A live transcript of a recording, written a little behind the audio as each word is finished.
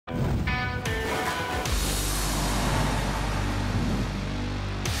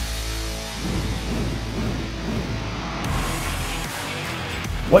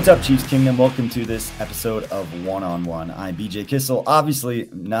What's up, Chiefs Kingdom? Welcome to this episode of One on One. I'm BJ Kissel. Obviously,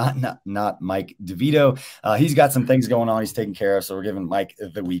 not Mike DeVito. He's got some things going on he's taking care of, so we're giving Mike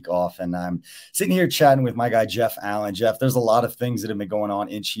the week off. And I'm sitting here chatting with my guy, Jeff Allen. Jeff, there's a lot of things that have been going on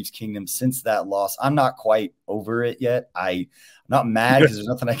in Chiefs Kingdom since that loss. I'm not quite over it yet. I'm not mad because there's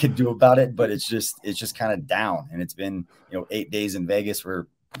nothing I can do about it, but it's just kind of down. And it's been 8 days in Vegas where,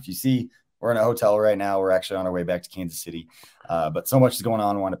 if you see, we're in a hotel right now. We're actually on our way back to Kansas City. But so much is going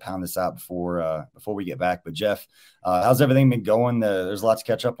on. I want to pound this out before we get back. But Jeff, how's everything been going? There's a lot to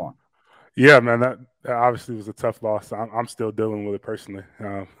catch up on. Yeah, man, that obviously was a tough loss. I'm still dealing with it personally.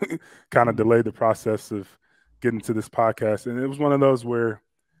 Kind of delayed the process of getting to this podcast. And it was one of those where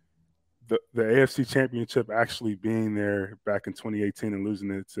the AFC Championship actually being there back in 2018 and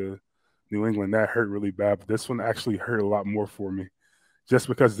losing it to New England, that hurt really bad. But this one actually hurt a lot more for me just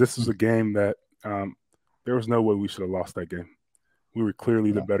because this was a game that there was no way we should have lost that game. We were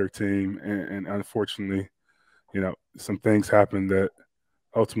clearly the better team, and unfortunately, some things happened that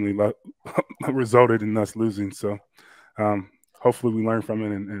ultimately resulted in us losing. So hopefully we learn from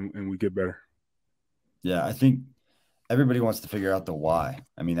it and we get better. Yeah, I think everybody wants to figure out the why.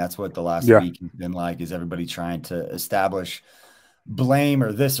 I mean, that's what the last week has been like, is everybody trying to establish blame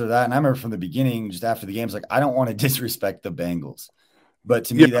or this or that. And I remember from the beginning, just after the games, like, I don't want to disrespect the Bengals. But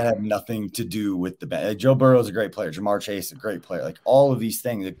to me, that had nothing to do with the Bengals. Joe Burrow is a great player. Jamar Chase, a great player. Like, all of these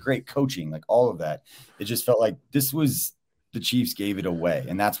things, like great coaching, like all of that. It just felt like this was the Chiefs gave it away.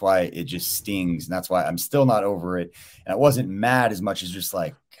 And that's why it just stings. And that's why I'm still not over it. And I wasn't mad as much as just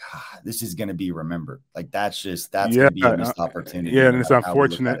like, God, this is going to be remembered. Like, that's going to be a missed opportunity. Yeah, and it's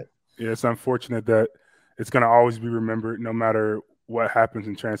unfortunate. Yeah, it's unfortunate that it's going to always be remembered no matter what happens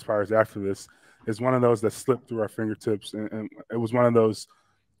and transpires after this. It's one of those that slipped through our fingertips, and it was one of those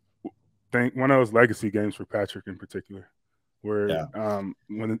legacy games for Patrick in particular, where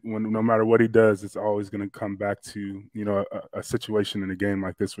when no matter what he does, it's always going to come back to a situation in a game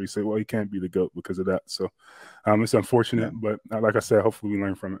like this where you say, well, he can't be the GOAT because of that. So it's unfortunate, but like I said, hopefully we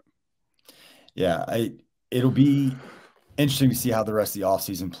learn from it. Yeah, it'll be interesting to see how the rest of the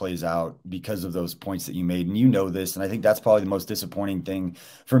offseason plays out because of those points that you made. And this, and I think that's probably the most disappointing thing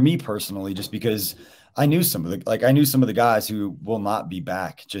for me personally, just because I knew some of the guys who will not be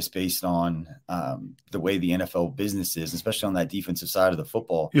back just based on the way the NFL business is, especially on that defensive side of the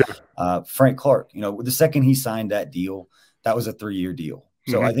football. Yeah. Frank Clark, the second he signed that deal, that was a 3-year deal.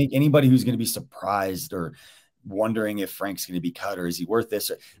 So I think anybody who's going to be surprised or wondering if Frank's going to be cut or is he worth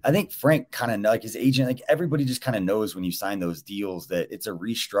this, I think Frank kind of, like his agent, like everybody just kind of knows when you sign those deals that it's a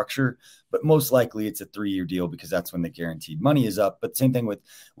restructure, but most likely it's a 3-year deal because that's when the guaranteed money is up. But same thing with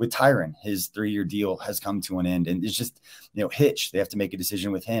Tyron, his 3-year deal has come to an end, and it's just, Hitch, they have to make a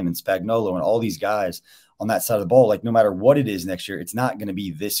decision with him, and Spagnuolo and all these guys on that side of the ball. Like, no matter what it is next year, it's not going to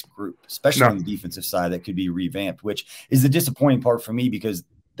be this group, especially on the defensive side, that could be revamped, which is the disappointing part for me, because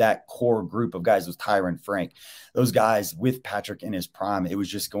that core group of guys was Tyron, Frank, those guys with Patrick in his prime. It was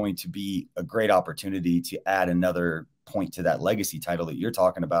just going to be a great opportunity to add another point to that legacy title that you're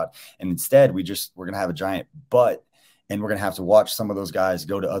talking about. And instead, we're going to have a giant butt, and we're going to have to watch some of those guys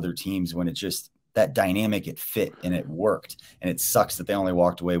go to other teams when it just, that dynamic, it fit and it worked. And it sucks that they only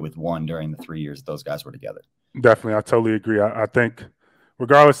walked away with one during the 3 years that those guys were together. Definitely. I totally agree. I think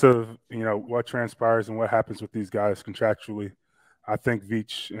regardless of, what transpires and what happens with these guys contractually, I think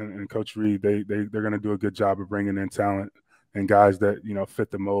Veach and Coach Reed, they're going to do a good job of bringing in talent and guys that, fit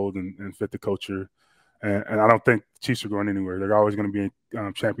the mold and fit the culture. And I don't think the Chiefs are going anywhere. They're always going to be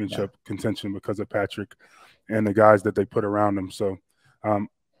in championship contention because of Patrick and the guys that they put around them. So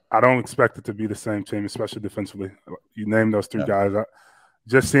I don't expect it to be the same team, especially defensively. You name those three guys.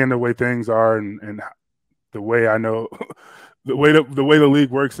 Just seeing the way things are and the way I know the way the league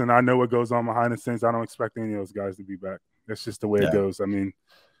works, and I know what goes on behind the scenes, I don't expect any of those guys to be back. That's just the way it goes. I mean,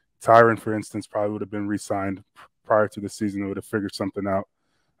 Tyron, for instance, probably would have been re-signed prior to the season. They would have figured something out.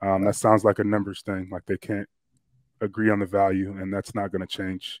 That sounds like a numbers thing, like they can't agree on the value, and that's not going to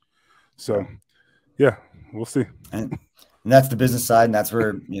change. So, yeah, we'll see. And that's the business side, and that's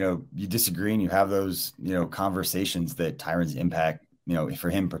where, you disagree and you have those, conversations that Tyron's impact, for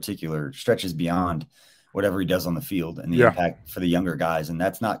him in particular, stretches beyond whatever he does on the field and the impact for the younger guys. And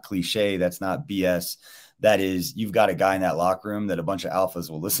that's not cliche. That's not BS. That is, you've got a guy in that locker room that a bunch of alphas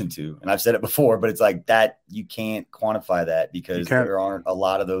will listen to. And I've said it before, but it's like that, you can't quantify that because there aren't a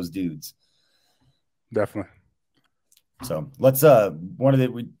lot of those dudes. Definitely. So let's,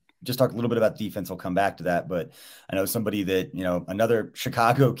 just talk a little bit about defense. We'll come back to that, but I know somebody that, another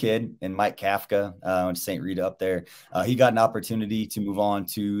Chicago kid and Mike Kafka, went to St. Rita up there. He got an opportunity to move on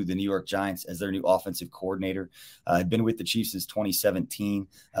to the New York Giants as their new offensive coordinator. Had been with the Chiefs since 2017.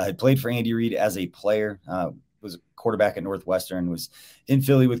 Had played for Andy Reid as a player. Was a quarterback at Northwestern. Was in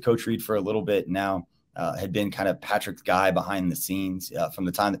Philly with Coach Reid for a little bit now. Had been kind of Patrick's guy behind the scenes from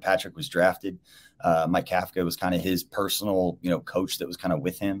the time that Patrick was drafted. Mike Kafka was kind of his personal, coach that was kind of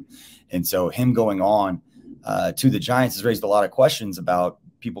with him. And so him going on to the Giants has raised a lot of questions about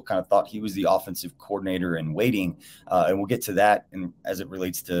people kind of thought he was the offensive coordinator in waiting. And we'll get to that and as it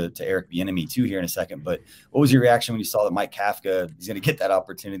relates to Eric Bieniemy too here in a second. But what was your reaction when you saw that Mike Kafka is going to get that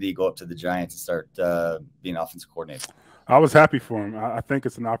opportunity, go up to the Giants and start being offensive coordinator? I was happy for him. I think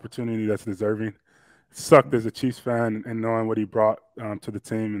it's an opportunity that's deserving. Sucked as a Chiefs fan and knowing what he brought to the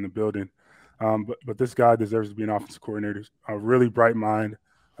team in the building. But this guy deserves to be an offensive coordinator. A really bright mind.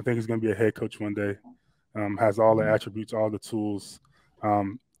 I think he's going to be a head coach one day. Has all the attributes, all the tools.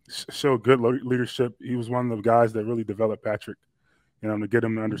 Showed good leadership. He was one of the guys that really developed Patrick, to get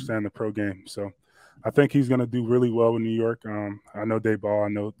him to understand the pro game. So I think he's going to do really well in New York. I know Dayball. I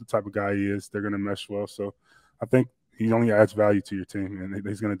know the type of guy he is. They're going to mesh well. So I think he only adds value to your team, and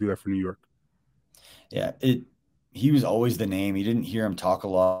he's going to do that for New York. Yeah, he was always the name. You didn't hear him talk a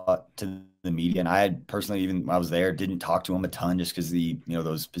lot to the media. And I had personally, even when I was there, didn't talk to him a ton just because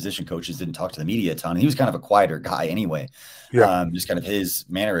those position coaches didn't talk to the media a ton. He was kind of a quieter guy anyway. Yeah. Just kind of his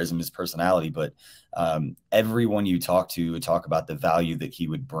mannerism, his personality. But everyone you talk to would talk about the value that he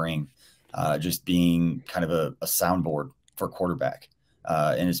would bring, just being kind of a soundboard for quarterback.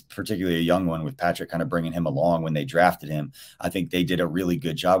 And it's particularly a young one with Patrick kind of bringing him along when they drafted him. I think they did a really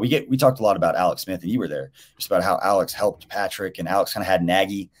good job. We talked a lot about Alex Smith, and you were there, just about how Alex helped Patrick, and Alex kind of had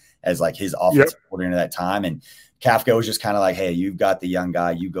Nagy as like his offensive coordinator at that time. And Kafka was just kind of like, hey, you've got the young guy,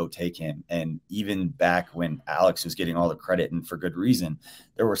 you go take him. And even back when Alex was getting all the credit, and for good reason,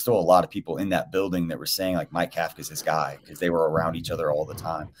 there were still a lot of people in that building that were saying like Mike Kafka's his guy because they were around each other all the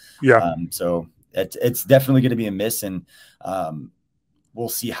time. Yeah. So it's definitely going to be a miss. And, we'll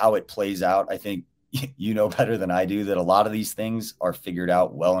see how it plays out. I think you know better than I do that a lot of these things are figured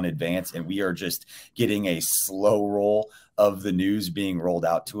out well in advance, and we are just getting a slow roll of the news being rolled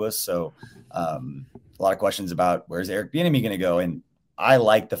out to us. So a lot of questions about where's Eric Bieniemy going to go. And I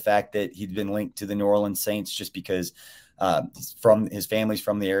like the fact that he'd been linked to the New Orleans Saints just because his family's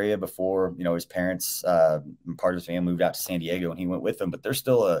from the area before, his parents, part of his family moved out to San Diego and he went with them, but there's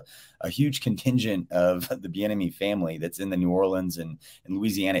still a huge contingent of the Bieniemy family that's in the New Orleans and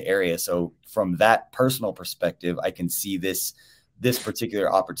Louisiana area. So from that personal perspective, I can see this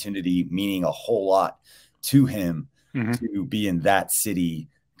particular opportunity meaning a whole lot to him to be in that city,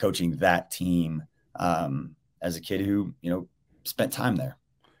 coaching that team, as a kid who, spent time there.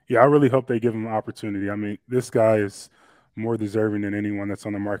 Yeah, I really hope they give him an opportunity. I mean, this guy is more deserving than anyone that's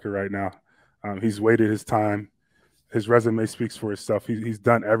on the market right now. He's waited his time. His resume speaks for itself. He's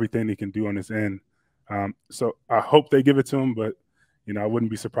done everything he can do on his end. So I hope they give it to him, but, I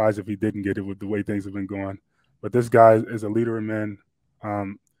wouldn't be surprised if he didn't get it with the way things have been going. But this guy is a leader of men,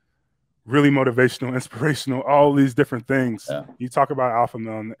 really motivational, inspirational, all these different things. Yeah. You talk about alpha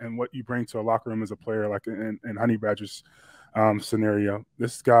male and what you bring to a locker room as a player, like in Honey Badger's scenario.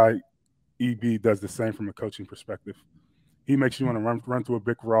 This guy, EB, does the same from a coaching perspective. He makes you want to run through a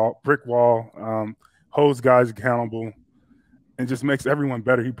brick wall, holds guys accountable, and just makes everyone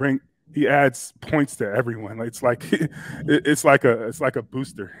better. He adds points to everyone. It's like a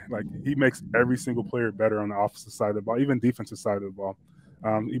booster. Like he makes every single player better on the offensive side of the ball, even defensive side of the ball.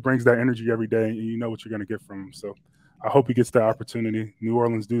 He brings that energy every day, and you know what you're going to get from him. So I hope he gets the opportunity. New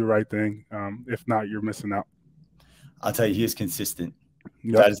Orleans, do the right thing. If not, you're missing out. I'll tell you, he is consistent.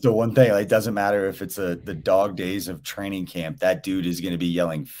 Yep. That is the one thing. Like, it doesn't matter if it's the dog days of training camp. That dude is going to be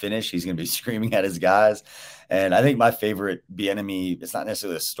yelling finish. He's going to be screaming at his guys. And I think my favorite Bieniemy, it's not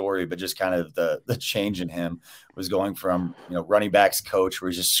necessarily a story, but just kind of the change in him was going from, running backs coach where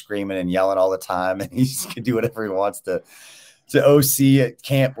he's just screaming and yelling all the time, and he can do whatever he wants to OC at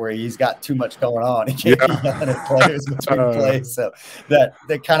camp where he's got too much going on. He can't be yelling at players between plays. So that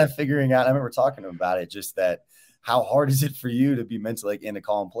kind of figuring out, I remember talking to him about it, just that how hard is it for you to be mentally into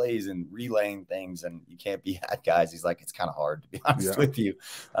calling plays and relaying things, and you can't be at guys. He's like, it's kind of hard, to be honest with you.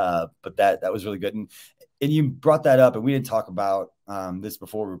 But that was really good. And you brought that up, and we didn't talk about this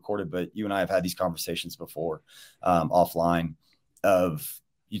before we recorded, but you and I have had these conversations before offline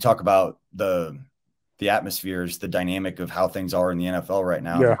you talk about the atmospheres, the dynamic of how things are in the NFL right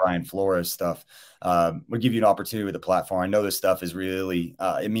now, the Brian Flores stuff. We'll give you an opportunity with the platform. I know this stuff is really,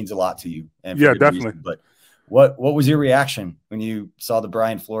 it means a lot to you. And definitely. Reason, but What was your reaction when you saw the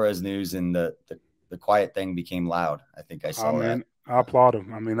Brian Flores news and the quiet thing became loud? I think I saw that. I applaud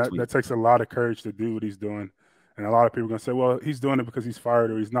him. I mean, that takes a lot of courage to do what he's doing. And a lot of people are going to say, well, he's doing it because he's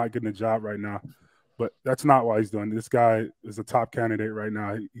fired or he's not getting a job right now. But that's not why he's doing it. This guy is a top candidate right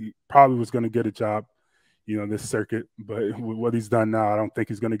now. He probably was going to get a job, this circuit. But with what he's done now, I don't think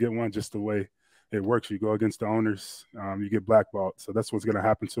he's going to get one, just the way it works. You go against the owners, you get blackballed. So that's what's going to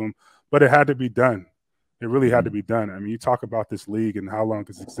happen to him. But it had to be done. It really had to be done. I mean, you talk about this league and how long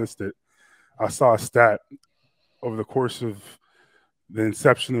it's existed. I saw a stat over the course of the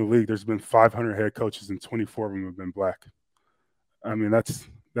inception of the league, there's been 500 head coaches and 24 of them have been black. I mean,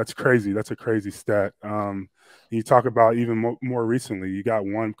 that's crazy. That's a crazy stat. You talk about even more recently, you got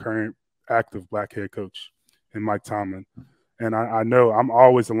one current active black head coach in Mike Tomlin. And I know I'm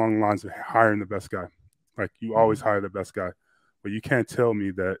always along the lines of hiring the best guy. Like, you always hire the best guy. But you can't tell me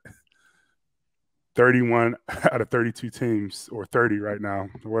that 31 out of 32 teams, or 30 right now,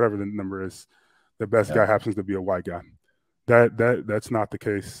 or whatever the number is, the best guy happens to be a white guy. That's not the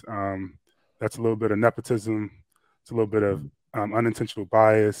case. That's a little bit of nepotism. It's a little bit of unintentional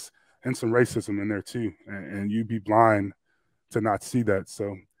bias and some racism in there too. And you'd be blind to not see that.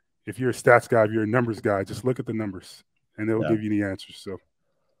 So if you're a stats guy, if you're a numbers guy, just look at the numbers and they'll give you the answers. So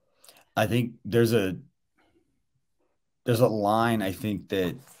I think there's a line, I think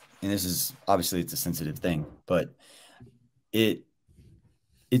that, and this is obviously it's a sensitive thing, but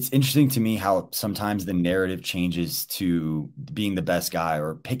it's interesting to me how sometimes the narrative changes to being the best guy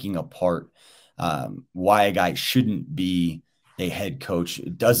or picking apart why a guy shouldn't be a head coach.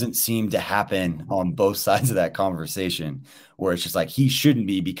 It doesn't seem to happen on both sides of that conversation, where it's just like, he shouldn't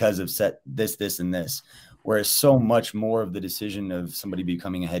be because of this, and this. Whereas so much more of the decision of somebody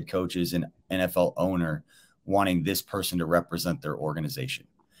becoming a head coach is an NFL owner wanting this person to represent their organization.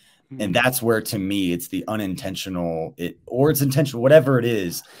 And that's where, to me, it's the unintentional, or it's intentional, whatever it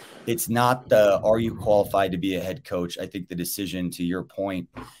is. It's not the, are you qualified to be a head coach? I think the decision, to your point,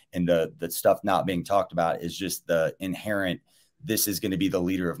 and the stuff not being talked about, is just the inherent, this is going to be the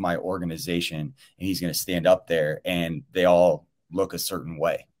leader of my organization, and he's going to stand up there, and they all look a certain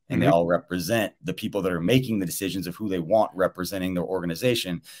way. And they all represent the people that are making the decisions of who they want representing their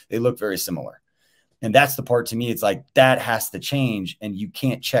organization. They look very similar. And that's the part, to me, it's like, that has to change. And you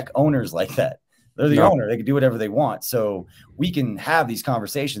can't check owners like that. They're the owner. They can do whatever they want. So we can have these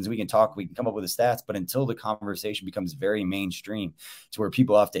conversations. We can talk. We can come up with the stats. But until the conversation becomes very mainstream to where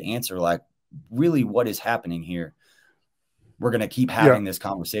people have to answer, like, really, what is happening here? We're going to keep having this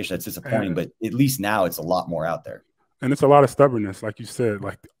conversation. That's disappointing. But at least now it's a lot more out there. And it's a lot of stubbornness. Like you said,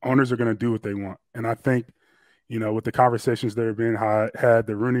 like, the owners are going to do what they want. And I think, with the conversations that are being had,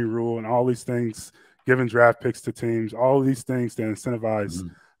 the Rooney Rule and all these things, giving draft picks to teams, all these things to incentivize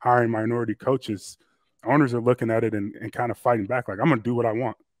hiring minority coaches, owners are looking at it and kind of fighting back. Like, I'm going to do what I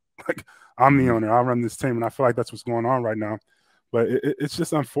want. Like, I'm the owner. I'll run this team. And I feel like that's what's going on right now. But it's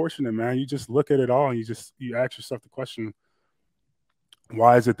just unfortunate, man. You just look at it all and you ask yourself the question,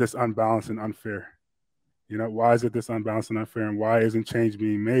 why is it this unbalanced and unfair? Why is it this unbalanced and unfair? And why isn't change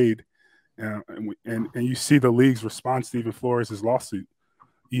being made? And you see the league's response to even Flores' lawsuit.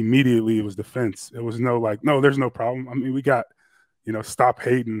 Immediately it was defense. It was no, there's no problem. I mean, we got, stop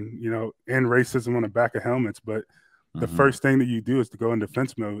hating, end racism on the back of helmets. But the first thing that you do is to go in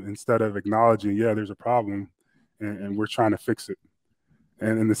defense mode instead of acknowledging, there's a problem and we're trying to fix it.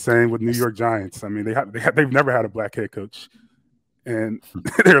 And the same with New York Giants. I mean, they've never had a black head coach. And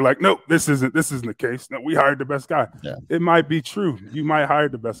they're like, nope, this isn't the case. No, we hired the best guy. Yeah. It might be true. You might hire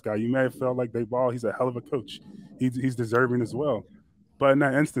the best guy. You may have felt like he's a hell of a coach. He's deserving as well. But in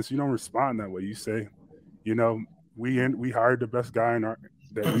that instance, you don't respond that way. You say, we hired the best guy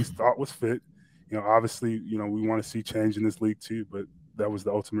that we thought was fit. Obviously, we want to see change in this league too, but that was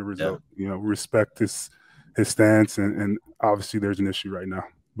the ultimate result. Yeah. Respect his stance, and obviously there's an issue right now,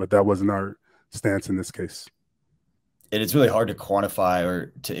 but that wasn't our stance in this case. And it's really hard to quantify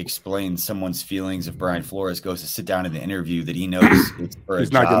or to explain someone's feelings if Brian Flores goes to sit down in the interview that he knows it's for a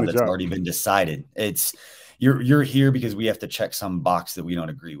job that's already been decided. It's you're here because we have to check some box that we don't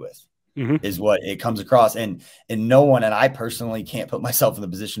agree with, is what it comes across. And no one, and I personally can't put myself in the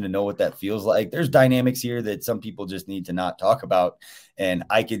position to know what that feels like. There's dynamics here that some people just need to not talk about. And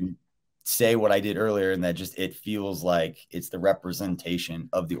I can say what I did earlier, and that just, it feels like it's the representation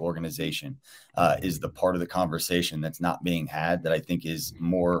of the organization is the part of the conversation that's not being had, that I think is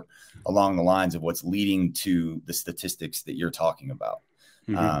more along the lines of what's leading to the statistics that you're talking about.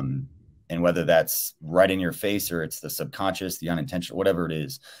 And whether that's right in your face or it's the subconscious, the unintentional, whatever it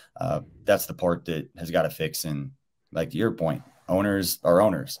is, that's the part that has got to fix. And like to your point, owners are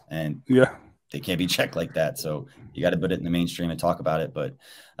owners. And they can't be checked like that. So you got to put it in the mainstream and talk about it. But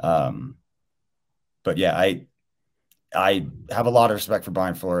yeah, I have a lot of respect for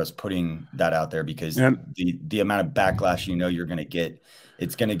Brian Flores putting that out there, because the amount of backlash you're going to get,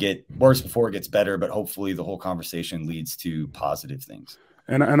 it's going to get worse before it gets better. But hopefully the whole conversation leads to positive things.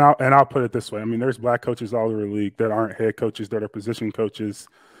 And I'll put it this way. I mean, there's black coaches all over the league that aren't head coaches, that are position coaches,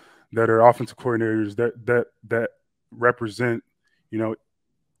 that are offensive coordinators, that represent,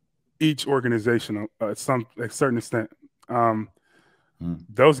 each organization at a certain extent.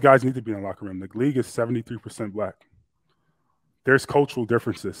 Those guys need to be in the locker room. The league is 73% black. There's cultural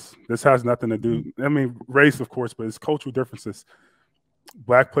differences. This has nothing to do, I mean, race, of course, but it's cultural differences.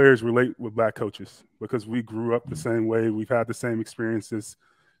 Black players relate with black coaches because we grew up the same way. We've had the same experiences.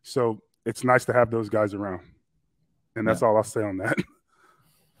 So it's nice to have those guys around. And that's all I'll say on that.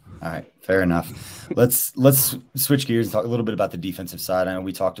 All right, fair enough. Let's switch gears and talk a little bit about the defensive side. I know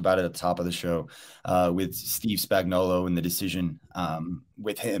we talked about it at the top of the show with Steve Spagnuolo and the decision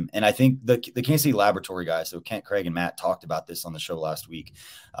with him. And I think the Kansas City Laboratory guys, so Kent, Craig, and Matt talked about this on the show last week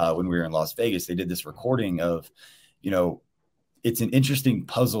when we were in Las Vegas. They did this recording of, it's an interesting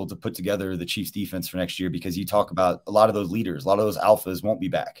puzzle to put together the Chiefs defense for next year, because you talk about a lot of those leaders, a lot of those alphas won't be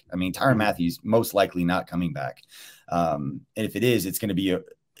back. I mean, Tyrann Mathieu most likely not coming back. And if it is, it's going to be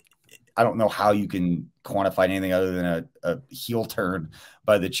I don't know how you can quantify anything other than a heel turn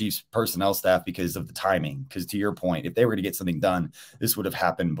by the Chiefs personnel staff because of the timing. Because to your point, if they were to get something done, this would have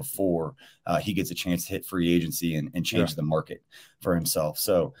happened before he gets a chance to hit free agency and change the market for himself.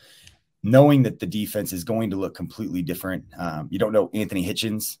 So knowing that the defense is going to look completely different, you don't know Anthony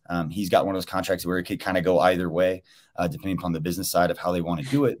Hitchens. He's got one of those contracts where it could kind of go either way, depending upon the business side of how they want to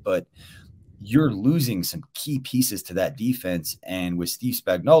do it. But you're losing some key pieces to that defense. And with Steve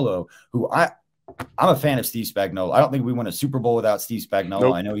Spagnuolo, who I'm a fan of Steve Spagnuolo. I don't think we win a Super Bowl without Steve Spagnuolo.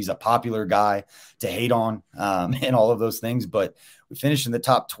 Nope. I know he's a popular guy to hate on and all of those things, but we finished in the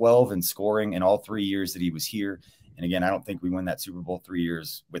top 12 in scoring in all 3 years that he was here. And again, I don't think we win that Super Bowl 3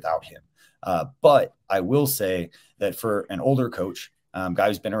 years without him. But I will say that for an older coach, guy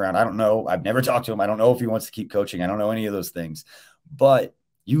who's been around, I don't know, I've never talked to him. I don't know if he wants to keep coaching. I don't know any of those things, but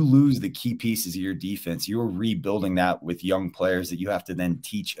you lose the key pieces of your defense. You're rebuilding that with young players that you have to then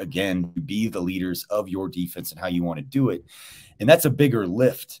teach again to be the leaders of your defense and how you want to do it. And that's a bigger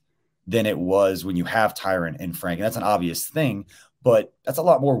lift than it was when you have Tyrann and Frank. And that's an obvious thing, but that's a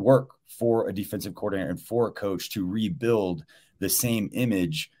lot more work for a defensive coordinator and for a coach to rebuild the same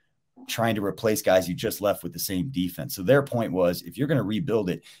image, trying to replace guys you just left with the same defense. So their point was, if you're going to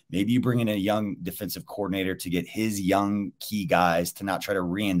rebuild it, maybe you bring in a young defensive coordinator to get his young key guys to not try to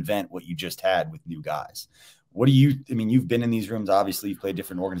reinvent what you just had with new guys. What do you, I mean, you've been in these rooms, obviously you've played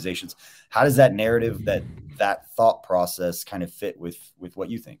different organizations. How does that narrative, that thought process kind of fit with what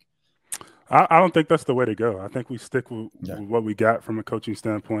you think? I don't think that's the way to go. I think we stick with what we got from a coaching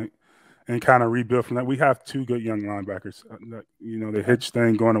standpoint and kind of rebuild from that. We have two good young linebackers. The Hitch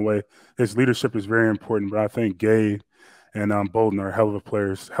thing going away, his leadership is very important, but I think Gay and Bolden are hell of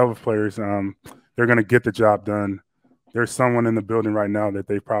players. They're going to get the job done. There's someone in the building right now that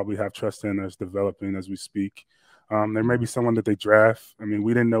they probably have trust in that's developing as we speak. There may be someone that they draft. I mean,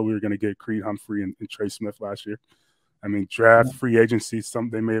 we didn't know we were going to get Creed Humphrey and Trey Smith last year. I mean, draft, free agency,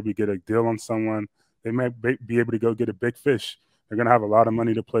 they may be able to get a deal on someone. They may be able to go get a big fish. They're going to have a lot of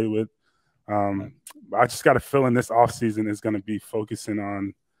money to play with. I just got a feeling this offseason is going to be focusing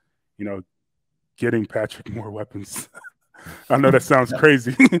on, getting Patrick more weapons. I know that sounds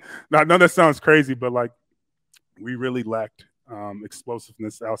crazy. I know that sounds crazy, but like we really lacked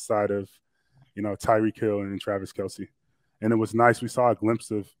explosiveness outside of, Tyreek Hill and Travis Kelce. And it was nice. We saw a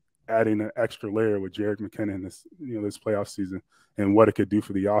glimpse of adding an extra layer with Jerick McKinnon this playoff season and what it could do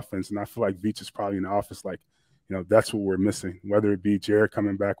for the offense. And I feel like Veach is probably in the office like, that's what we're missing, whether it be Jared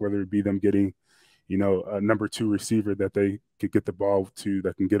coming back, whether it be them getting, a number 2 receiver that they could get the ball to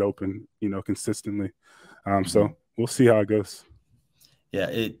that can get open, consistently. So we'll see how it goes. Yeah,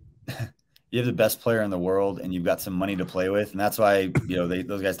 you have the best player in the world and you've got some money to play with. And that's why,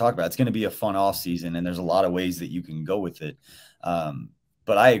 those guys talk about it's going to be a fun off season and there's a lot of ways that you can go with it.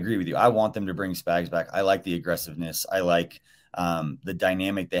 But I agree with you. I want them to bring Spags back. I like the aggressiveness. I like the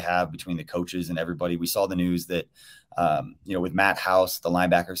dynamic they have between the coaches and everybody. We saw the news that, with Matt House, the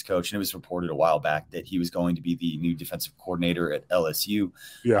linebackers coach, and it was reported a while back that he was going to be the new defensive coordinator at LSU,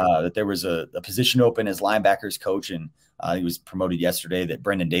 that there was a position open as linebackers coach. And he was promoted yesterday that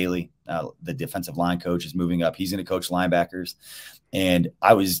Brendan Daly, the defensive line coach, is moving up. He's going to coach linebackers. And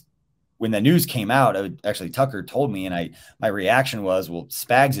when the news came out, Tucker told me, and my reaction was, well,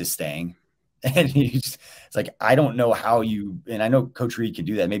 Spags is staying. And it's like, I don't know how and I know Coach Reed can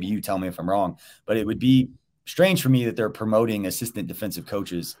do that. Maybe you tell me if I'm wrong, but it would be strange for me that they're promoting assistant defensive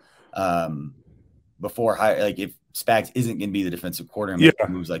coaches before like if Spags isn't going to be the defensive coordinator,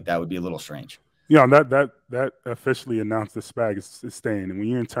 moves like that would be a little strange. Yeah, that officially announced that Spags is staying. And when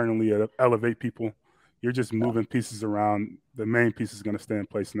you internally elevate people, you're just moving pieces around. The main piece is going to stay in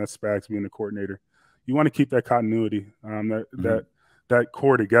place, and that's Spags being the coordinator. You want to keep that continuity, that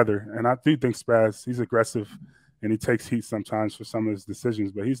core together. And I do think Spags, he's aggressive, and he takes heat sometimes for some of his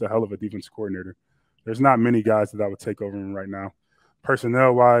decisions, but he's a hell of a defense coordinator. There's not many guys that I would take over him right now.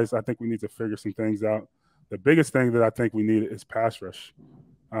 Personnel-wise, I think we need to figure some things out. The biggest thing that I think we need is pass rush.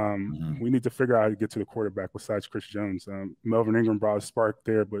 We need to figure out how to get to the quarterback besides Chris Jones. Melvin Ingram brought a spark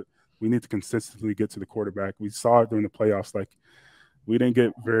there, but we need to consistently get to the quarterback. We saw it during the playoffs. Like, we didn't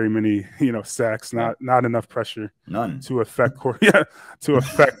get very many, sacks, not enough pressure to affect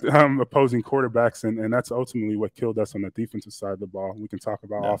opposing quarterbacks, and that's ultimately what killed us on the defensive side of the ball. We can talk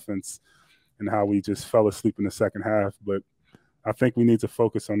about offense and how we just fell asleep in the second half, but I think we need to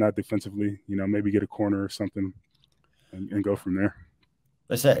focus on that defensively, maybe get a corner or something and go from there.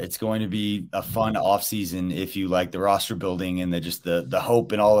 I said, it's going to be a fun offseason if you like the roster building and the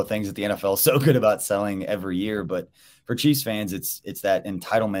hope and all the things that the NFL is so good about selling every year. But for Chiefs fans, it's that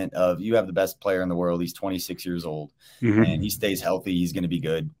entitlement of, you have the best player in the world. He's 26 years old and he stays healthy. He's going to be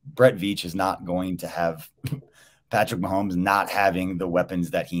good. Brett Veach is not going to have Patrick Mahomes not having the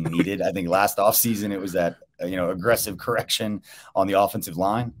weapons that he needed. I think last offseason it was that, aggressive correction on the offensive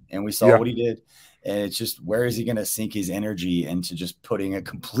line, and we saw what he did. And it's just, where is he going to sink his energy into just putting a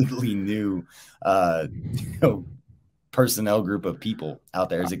completely new, personnel group of people out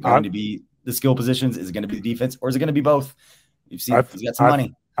there? Is it going to be the skill positions? Is it going to be the defense, or is it going to be both? You've seen he's got some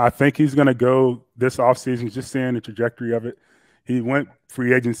money. I think he's going to go this offseason, just seeing the trajectory of it. He went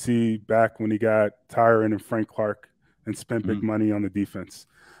free agency back when he got Tyron and Frank Clark and spent big money on the defense.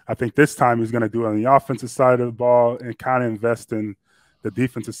 I think this time he's going to do it on the offensive side of the ball and kind of invest in the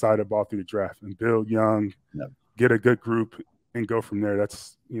defensive side of the ball through the draft and build young, get a good group, and go from there.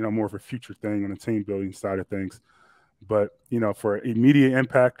 That's, more of a future thing on the team building side of things. But, for immediate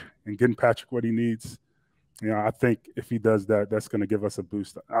impact and getting Patrick what he needs, I think if he does that, that's going to give us a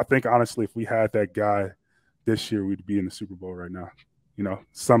boost. I think, honestly, if we had that guy this year, we'd be in the Super Bowl right now.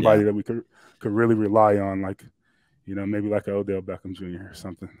 Somebody that we could really rely on, like, maybe like an Odell Beckham Jr. or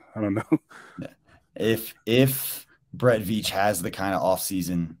something. I don't know. If Brett Veach has the kind of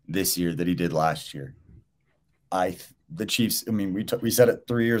offseason this year that he did last year, the Chiefs, we said it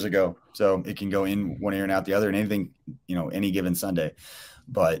 3 years ago, so it can go in one ear and out the other, and anything, any given Sunday.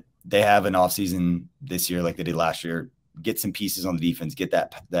 But they have an offseason this year like they did last year. Get some pieces on the defense, get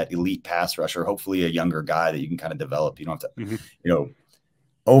that elite pass rusher, hopefully a younger guy that you can kind of develop. You don't have to,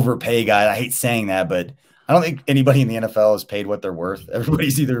 overpay guy. I hate saying that, but I don't think anybody in the NFL is paid what they're worth.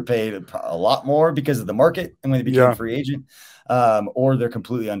 Everybody's either paid a lot more because of the market and when they became a free agent, or they're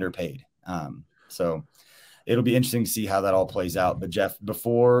completely underpaid. So it'll be interesting to see how that all plays out. But Jeff,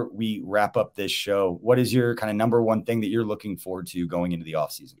 before we wrap up this show, what is your kind of number one thing that you're looking forward to going into the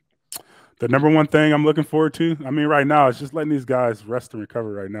offseason? The number one thing I'm looking forward to, right now, is just letting these guys rest and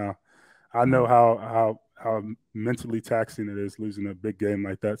recover right now. I know how mentally taxing it is losing a big game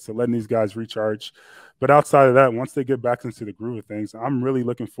like that. So letting these guys recharge. But outside of that, once they get back into the groove of things, I'm really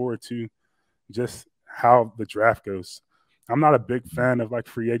looking forward to just how the draft goes. I'm not a big fan of like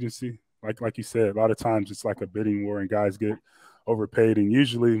free agency. Like you said, a lot of times it's like a bidding war and guys get overpaid, and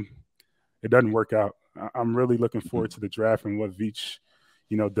usually it doesn't work out. I'm really looking forward to the draft and what Veach,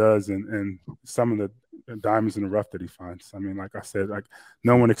 does and some of the diamonds in the rough that he finds. Like I said, like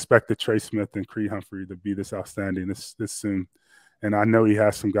no one expected Trey Smith and Creed Humphrey to be this outstanding this soon. And I know he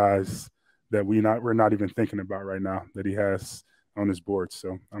has some guys that we're not even thinking about right now that he has on his board.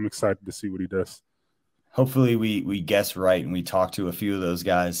 So I'm excited to see what he does. Hopefully we guess right and we talk to a few of those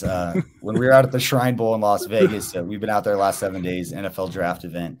guys. When we were out at the Shrine Bowl in Las Vegas, we've been out there the last 7 days, NFL draft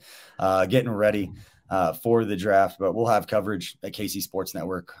event, getting ready for the draft. But we'll have coverage at KC Sports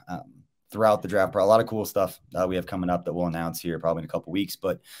Network throughout the draft. A lot of cool stuff we have coming up that we'll announce here probably in a couple weeks.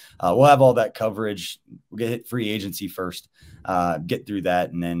 But we'll have all that coverage. We'll get free agency first, get through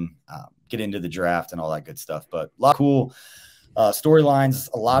that, and then get into the draft and all that good stuff. But a lot of cool storylines,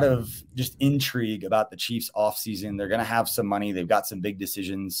 a lot of just intrigue about the Chiefs offseason. They're going to have some money. They've got some big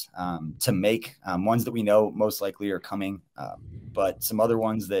decisions to make, ones that we know most likely are coming, but some other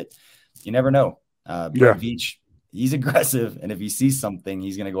ones that you never know. Brett Veach he's aggressive, and if he sees something,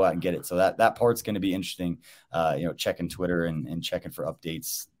 he's going to go out and get it. So that part's going to be interesting, checking Twitter and checking for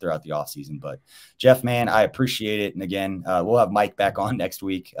updates throughout the offseason. But Jeff, man, I appreciate it. And again, we'll have Mike back on next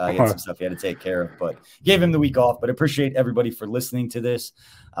week. He had some stuff he had to take care of, but gave him the week off. But appreciate everybody for listening to this.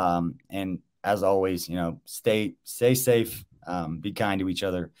 And as always, stay safe, be kind to each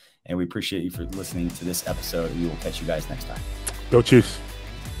other. And we appreciate you for listening to this episode. We will catch you guys next time. Go Chiefs.